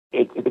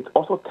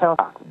also tells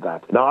us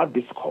that in our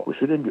discourse, we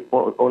shouldn't be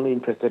only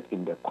interested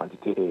in the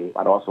quantity,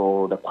 but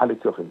also the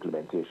quality of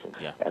implementation.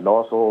 And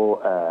also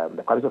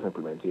the quality of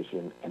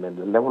implementation and then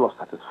the level of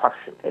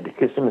satisfaction.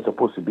 Education is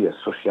supposed to be a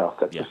social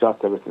service. Social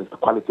services, the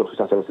quality of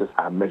social services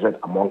are measured,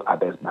 among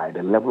others, by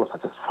the level of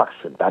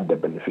satisfaction that the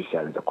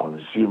beneficiaries, the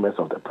consumers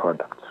of the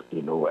product,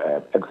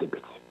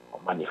 exhibit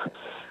or manifest.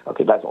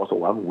 Okay, that's also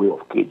one way of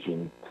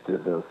gauging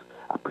citizens'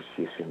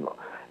 appreciation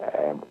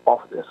of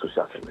the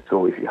social service.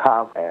 So if you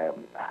have a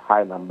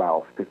high number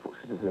of people,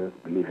 citizens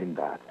believing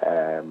that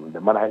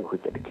the manner in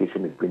which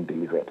education is being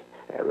delivered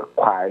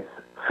requires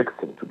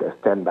fixing, to the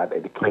extent that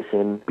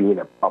education being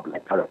a problem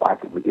requires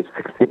immediate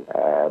fixing,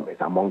 is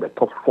among the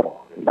top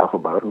 4 in the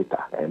barometer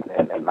and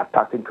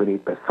attracting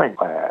 28%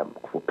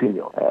 of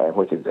opinion,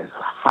 which is the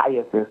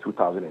highest since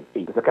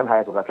 2008. The second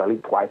highest was actually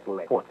twice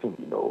less, 14,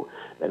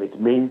 and it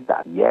means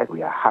that, yes,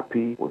 we are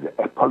happy with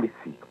a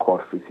policy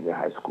called free senior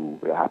high school.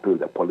 We are happy with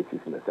the policies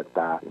in the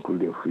sector,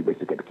 including free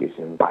basic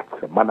education, but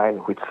the manner in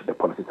which the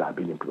policies are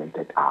being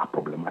implemented are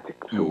problematic,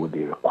 so they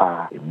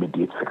require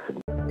immediate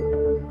fixing.